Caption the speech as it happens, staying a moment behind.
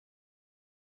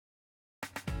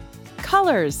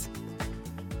Colors.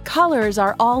 Colors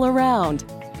are all around.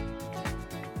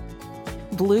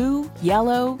 Blue,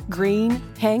 yellow, green,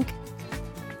 pink.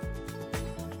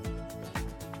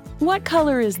 What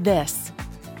color is this?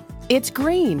 It's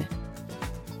green.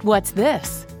 What's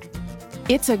this?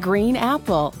 It's a green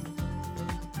apple.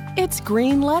 It's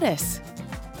green lettuce.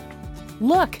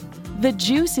 Look, the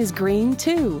juice is green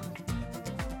too.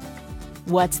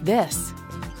 What's this?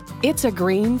 It's a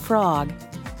green frog.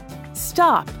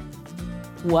 Stop.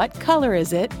 What color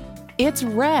is it? It's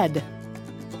red.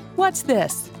 What's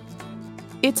this?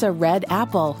 It's a red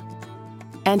apple.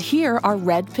 And here are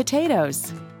red potatoes.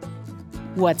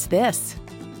 What's this?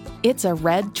 It's a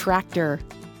red tractor.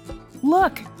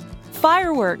 Look,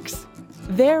 fireworks.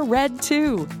 They're red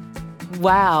too.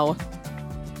 Wow.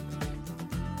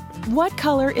 What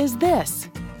color is this?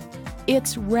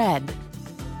 It's red.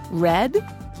 Red?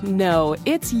 No,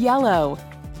 it's yellow.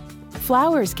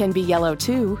 Flowers can be yellow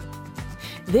too.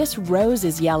 This rose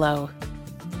is yellow.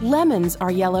 Lemons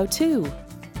are yellow too.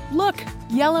 Look,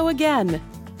 yellow again.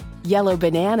 Yellow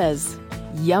bananas.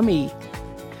 Yummy.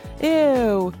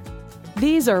 Ew.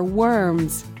 These are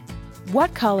worms.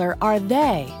 What color are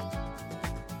they?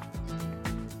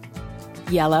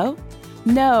 Yellow?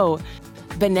 No.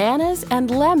 Bananas and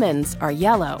lemons are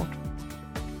yellow.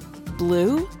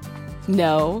 Blue?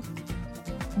 No.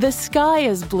 The sky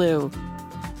is blue.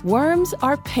 Worms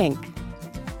are pink.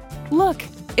 Look,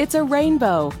 it's a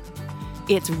rainbow.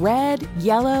 It's red,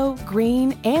 yellow,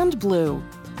 green, and blue.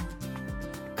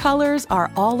 Colors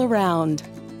are all around.